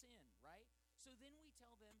into sin, right? So then we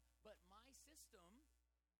tell them, but my system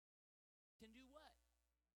can do what?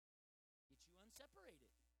 Get you unseparated.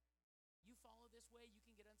 You follow this way, you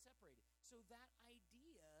can get unseparated. So that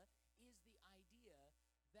idea is the idea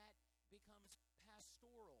that becomes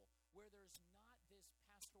pastoral, where there's not this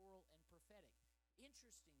pastoral and prophetic.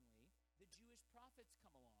 Interestingly, the Jewish prophets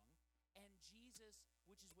come along, and Jesus,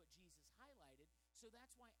 which is what Jesus highlighted, so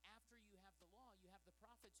that's why after you have the law, you have the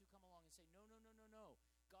prophets who come along and say, no,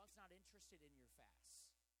 God's not interested in your fasts.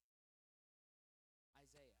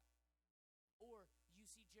 Isaiah. Or you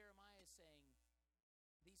see Jeremiah saying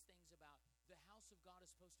these things about the house of God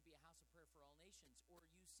is supposed to be a house of prayer for all nations. Or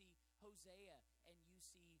you see Hosea, and you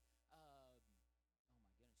see, oh my goodness, you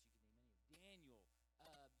can name any, Daniel.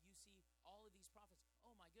 You see all of these prophets.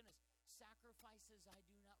 Oh my goodness, sacrifices I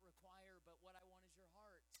do not require, but what I want is your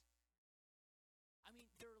heart. I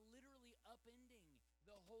mean, they're literally upending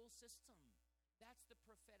the whole system. That's the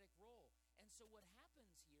prophetic role. And so what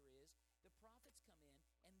happens here is the prophets come in,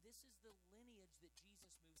 and this is the lineage that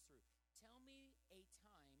Jesus moves through. Tell me a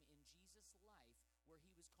time in Jesus' life where he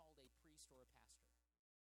was called a priest or a pastor.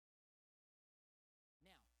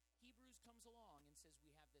 Now, Hebrews comes along and says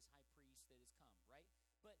we have this high priest that has come, right?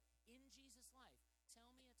 But in Jesus' life, tell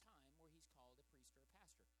me a time where he's called a priest or a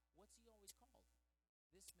pastor. What's he always called?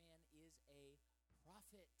 This man is a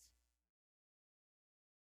prophet.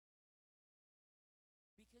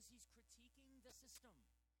 Because he's critiquing the system.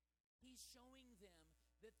 He's showing them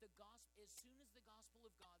that the gospel, as soon as the gospel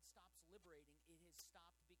of God stops liberating, it has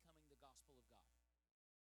stopped becoming the gospel of God.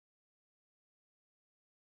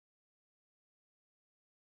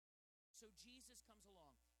 So Jesus comes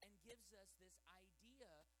along and gives us this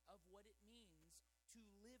idea of what it means to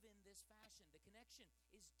live in this fashion. The connection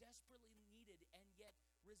is desperately needed and yet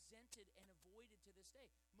resented and avoided to this day.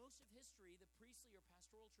 Most of history, the priestly or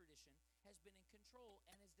pastoral tradition, has been in control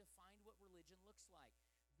and has defined what religion looks like.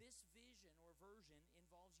 This vision or version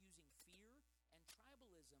involves using fear and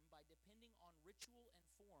tribalism by depending on ritual and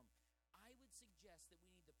form. I would suggest that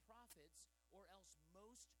we need the prophet prophets, or else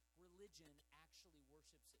most religion actually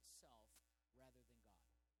worships itself rather than God.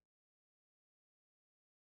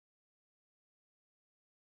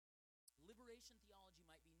 Liberation theology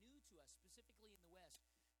might be new to us, specifically in the West,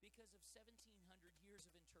 because of 1,700 years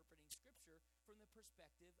of interpreting Scripture from the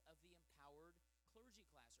perspective of the empowered clergy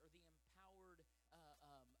class or the empowered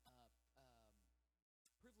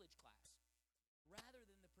privileged class, rather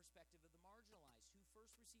than the perspective of the marginalized who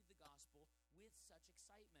first received the gospel with such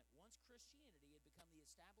excitement. Once Christianity had become the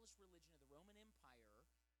established religion of the Roman Empire,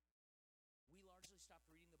 we largely stopped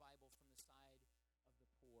reading the Bible from the side of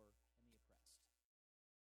the poor and the oppressed.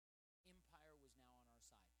 Empire was now on our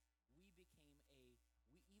side.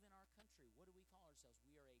 Even our country, what do we call ourselves?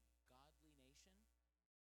 We are a godly nation.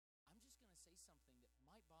 I'm just going to say something that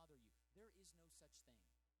might bother you. There is no such thing.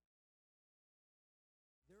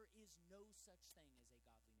 There is no such thing as a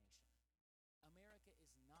godly nation. America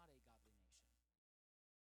is not a godly nation.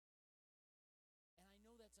 And I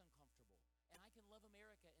know that's uncomfortable. And I can love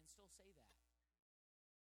America and still say that.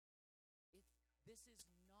 This is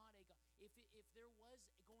not a God. If there was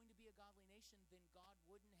going to be a godly nation, then God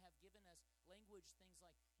wouldn't have given us language, things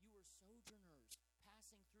like, you are sojourners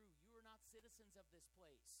passing through. You are not citizens of this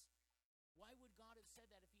place. Why would God have said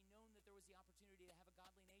that if he known that there was the opportunity to have a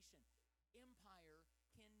godly nation? Empire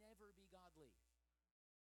can never be godly.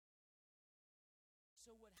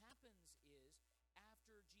 So what happens is,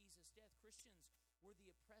 after Jesus' death, Christians were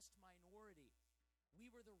the oppressed minority.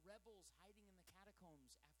 We were the rebels hiding in the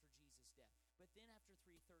catacombs after Jesus' death. But then after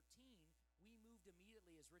 313, we moved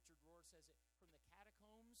immediately, as Richard Rohr says it, from the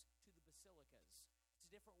catacombs to the basilicas. It's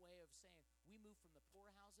a different way of saying we moved from the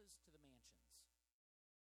poorhouses to the mansions.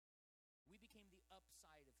 We became the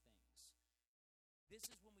upside of things. This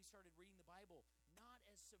is when we started reading the Bible, not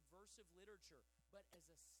as subversive literature, but as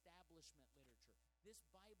establishment literature. This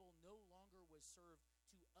Bible no longer was served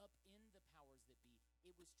to upend the powers that be.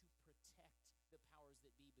 It was to protect the powers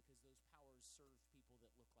that be, because those powers served people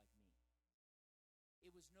that look like me.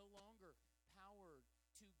 It was no longer powered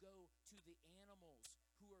to go to the animals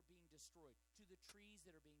who are being destroyed, to the trees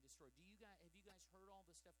that are being destroyed. Have you guys heard all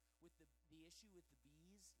the stuff with the issue with the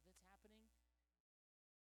bees that's happening?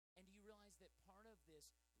 And do you realize that part of this,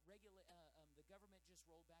 the government just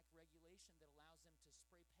rolled back regulation that allows them to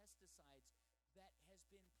spray pesticides that has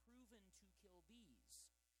been proven to kill bees.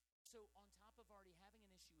 So on top of already having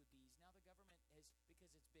an issue with bees, now the government has,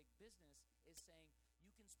 because it's big business, is saying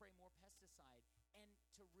you can spray more pesticide. And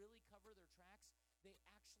to really cover their tracks, they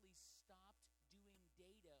actually stopped doing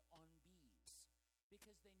data on bees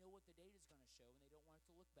because they know what the data is going to show and they don't want it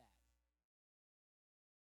to look bad.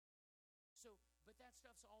 So, but that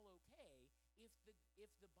stuff's all okay if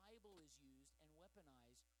the Bible is used and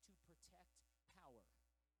weaponized to protect power.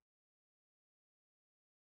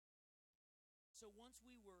 So once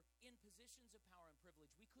we were in positions of power and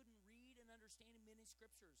privilege, we couldn't read and understand many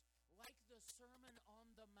scriptures, like the Sermon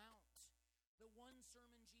on the Mount. The one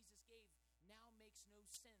sermon Jesus gave now makes no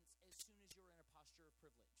sense as soon as you're in a posture of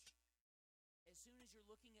privilege. As soon as you're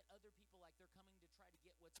looking at other people like they're coming to try to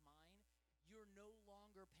get what's mine, you're no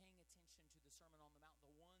longer paying attention to the Sermon on the Mount,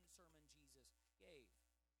 the one sermon Jesus gave.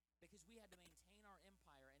 Because we had to maintain our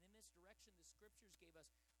empire, and in this direction, the scriptures gave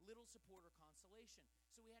us little support or consolation.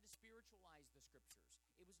 So we had to spiritualize the scriptures.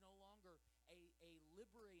 It was no longer a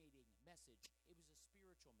liberating message. It was a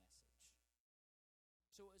spiritual message.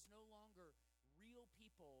 So it was no longer real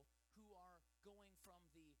people who are going from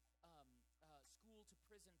the school to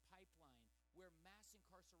prison pipeline, where mass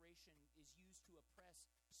incarceration is used to oppress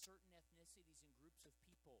certain ethnicities and groups of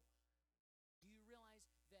people. Do you realize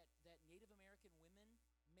that Native American women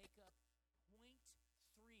make up 0.3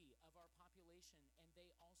 of our population, and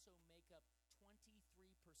they also make up 23%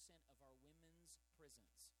 of our women's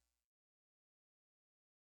prisons?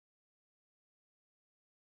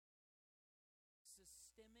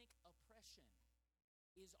 Systemic oppression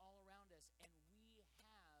is all around us, and we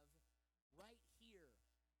have right here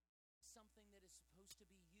something that is supposed to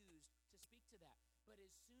be used to speak to that. But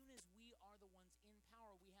as soon as we are the ones in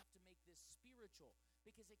power, we have to make this spiritual,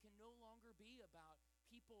 because it can no longer be about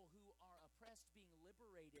people who are oppressed being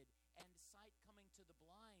liberated and sight coming to the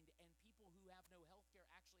blind, and people who have no health care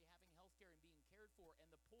actually having health care and being cared for,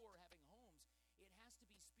 and the poor having homes. It has to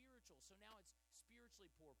be spiritual. So now it's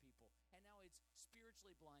spiritually poor people, and now it's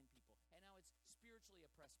spiritually blind people, and now it's spiritually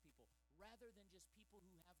oppressed people, rather than just people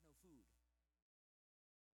who have no food.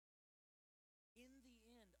 In the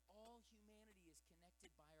end, all humanity is connected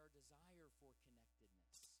by our desire for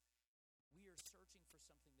connectedness. We are searching for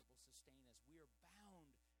something that will sustain us. We are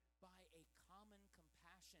bound by a common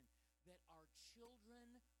compassion that our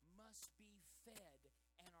children must be fed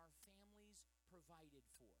and our families provided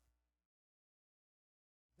for.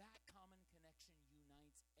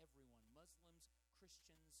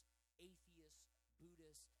 Christians, atheists,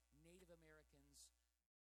 Buddhists, Native Americans,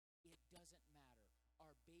 it doesn't matter.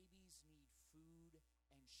 Our babies need food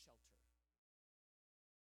and shelter.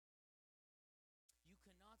 You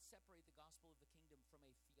cannot separate the gospel of the kingdom from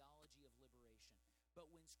a theology of liberation.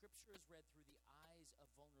 But when Scripture is read through the eyes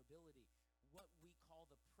of vulnerability, what we call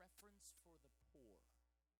the preference for the poor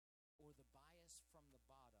or the bias from the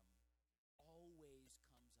bottom always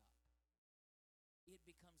comes up. It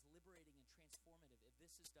becomes liberating and transformative. If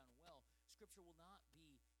this is done well, Scripture will not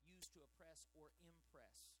be used to oppress or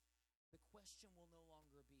impress. The question will no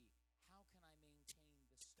longer be, how can I maintain the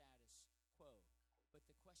status quo? But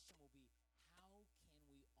the question will be, how can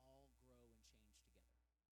we all grow and change together?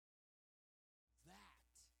 That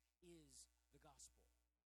is the gospel.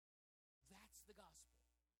 That's the gospel.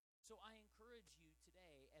 So I encourage you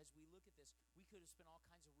today, as we look at this, we could have spent all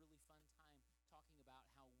kinds of really fun time talking about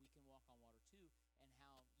how we can walk on water too, and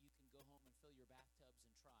how you can go home and fill your bathtubs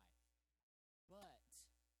and try. But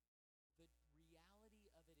the reality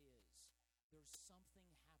of it is, there's something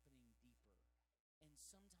happening deeper. And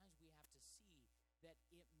sometimes we have to see that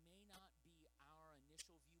it may not be our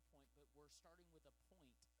initial viewpoint, but we're starting with a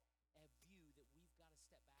point, a view that we've got to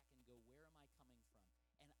step back and go, where am I coming from?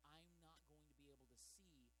 And I'm not going to be able to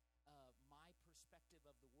see my perspective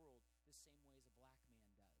of the world the same way as a black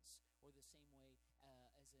man does, or the same way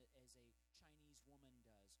as a Chinese woman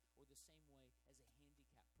does, or the same way as a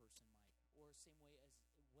handicapped person might, or the same way as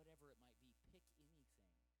whatever it might be. Pick anything.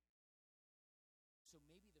 So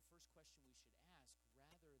maybe the first question we should ask,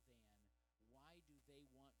 rather than why do they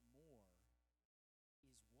want more,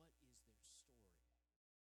 is what is their story?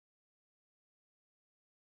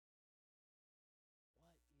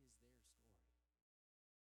 What is their story?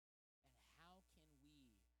 And how can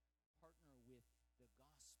we partner with the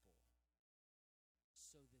gospel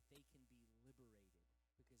so that they can be liberated?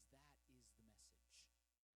 Because that is the message.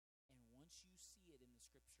 And once you see it in the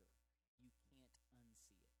Scripture, you can't unsee it.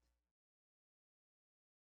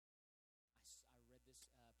 I read this,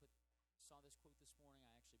 saw this quote this morning.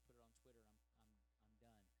 I actually put it on Twitter. I'm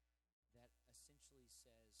done. That essentially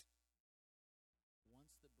says,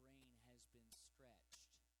 once the brain has been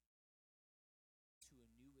stretched to a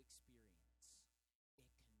new experience,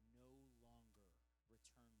 it can no longer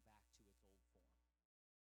return back to its old form.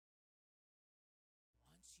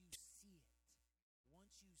 Once you see it,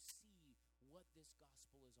 once you see what this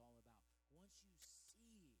gospel is all about, once you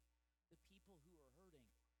see the people who are hurting,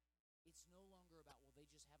 it's no longer about, well, they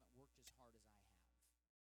just haven't worked as hard as I have,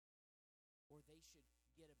 or they should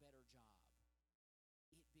get a better job.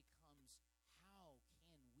 It becomes, how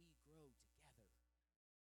can we grow together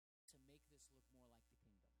to make this look more like the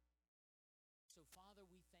kingdom? So, Father,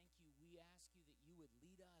 we thank you. We ask you that you would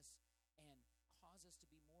lead us and cause us to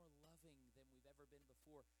be more loving than we've ever been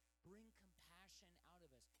before. Bring compassion out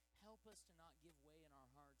of us. Help us to not give way in our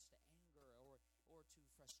hearts to anger or to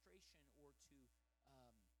frustration or to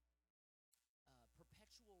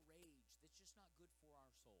perpetual rage that's just not good for our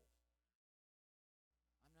soul.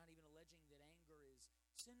 I'm not even alleging that anger is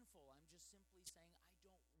sinful. I'm just simply saying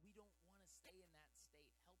we don't want to stay in that state.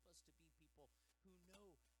 Help us to be people who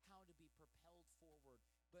know how to be propelled forward,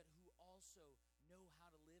 but who also know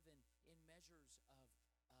how to live in measures of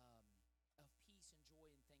peace and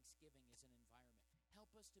joy and thanksgiving as an environment.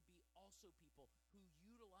 Help us to be also people who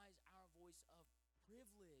utilize our voice of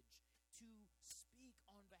privilege to speak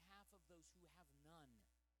on behalf of those who have none,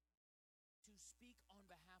 to speak on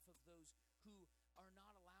behalf of those who are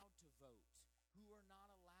not allowed to vote, who are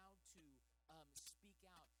not allowed to speak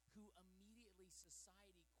out, who immediately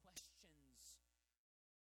society questions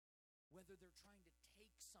whether they're trying to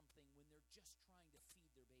take something when they're just trying to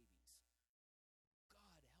feed their babies.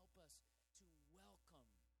 God, help us to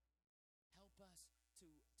welcome, help us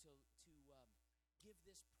to give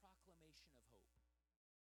this proclamation of hope,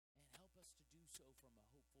 and help us to do so from a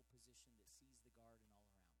hopeful position that sees the garden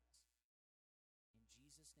all around us. In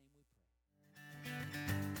Jesus' name we pray.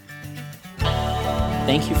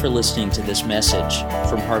 Thank you for listening to this message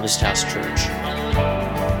from Harvest House Church.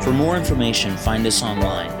 For more information, find us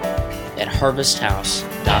online at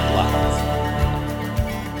harvesthouse.live.